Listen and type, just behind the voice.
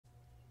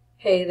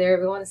Hey there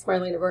everyone, it's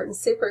Marlena Burton.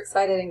 Super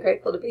excited and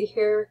grateful to be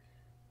here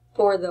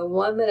for the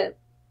 1-minute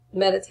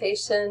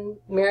meditation,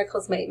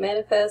 Miracles Made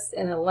Manifest,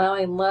 and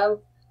allowing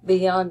love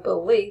beyond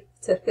belief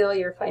to fill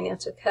your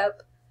financial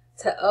cup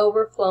to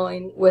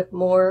overflowing with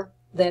more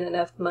than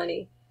enough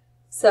money.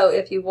 So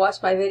if you've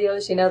watched my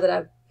videos, you know that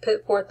I've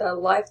put forth a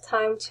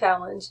lifetime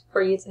challenge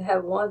for you to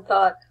have one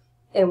thought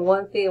and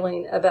one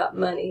feeling about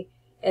money,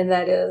 and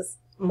that is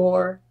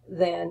more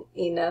than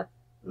enough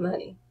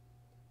money.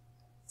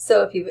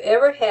 So if you've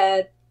ever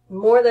had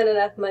more than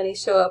enough money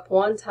show up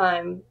one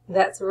time,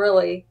 that's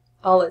really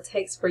all it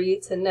takes for you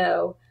to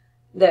know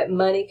that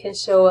money can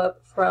show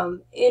up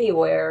from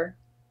anywhere.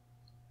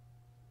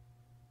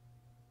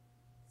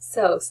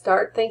 So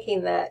start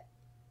thinking that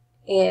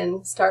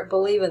and start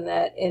believing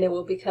that, and it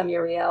will become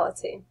your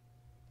reality.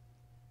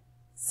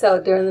 So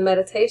during the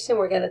meditation,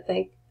 we're going to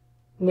think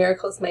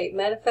miracles made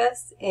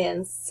manifest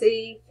and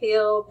see,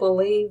 feel,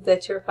 believe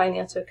that your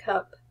financial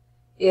cup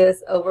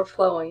is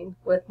overflowing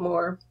with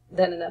more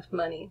than enough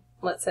money.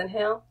 Let's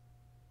inhale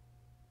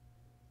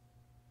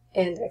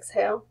and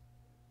exhale.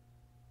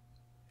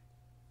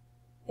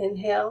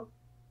 Inhale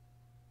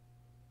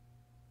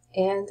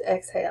and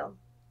exhale.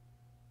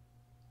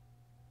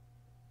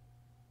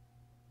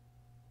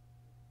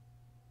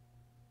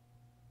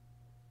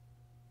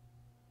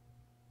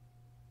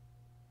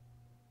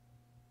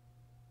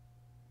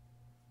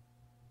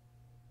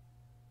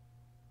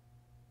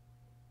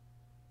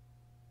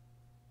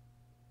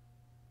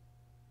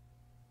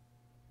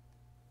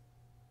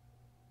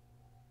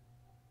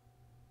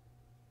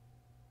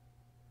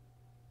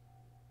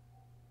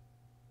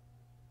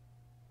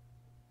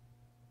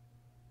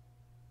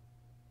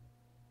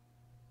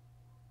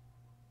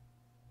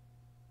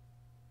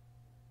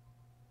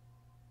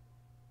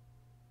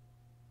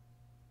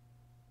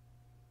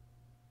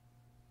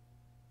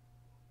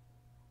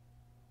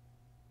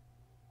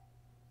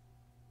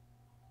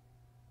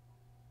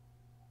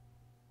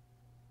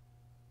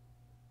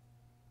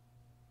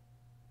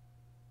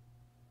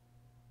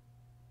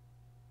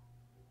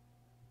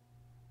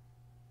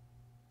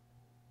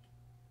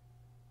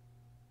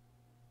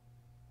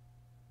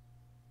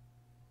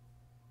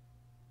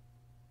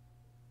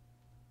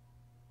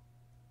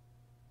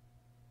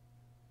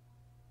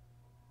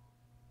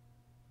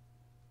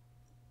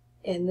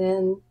 And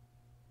then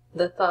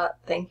the thought,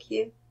 thank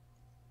you,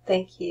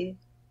 thank you,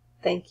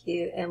 thank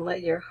you, and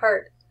let your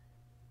heart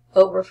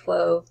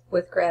overflow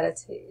with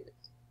gratitude.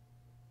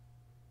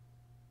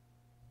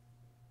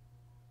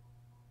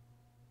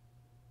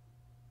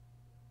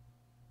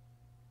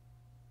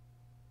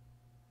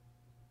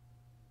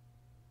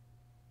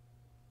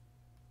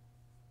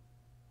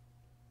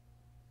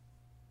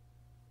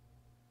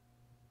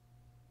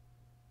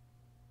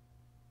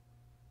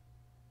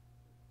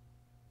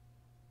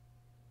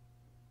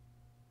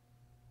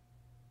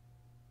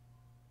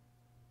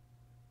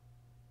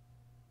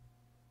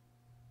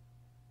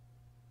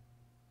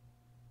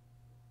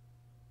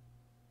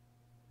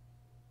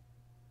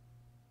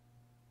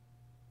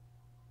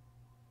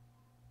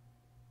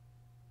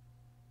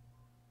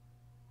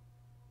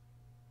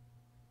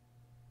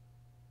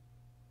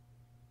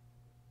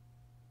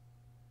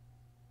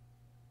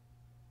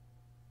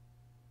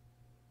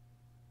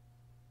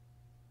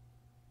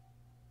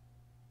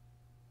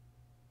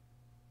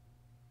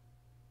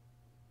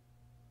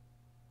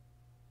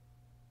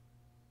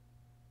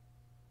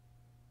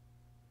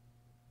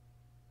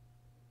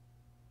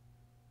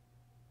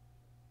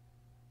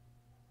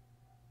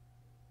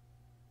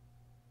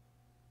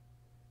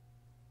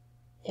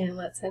 And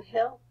let's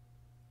inhale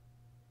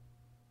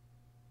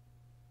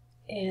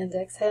and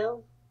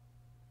exhale.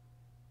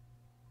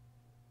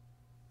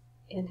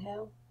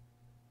 Inhale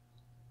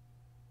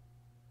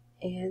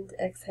and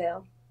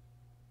exhale.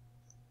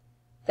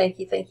 Thank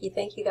you, thank you,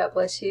 thank you. God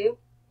bless you,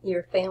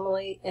 your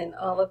family, and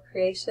all of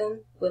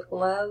creation with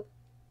love,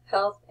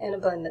 health, and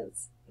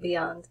abundance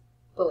beyond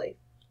belief.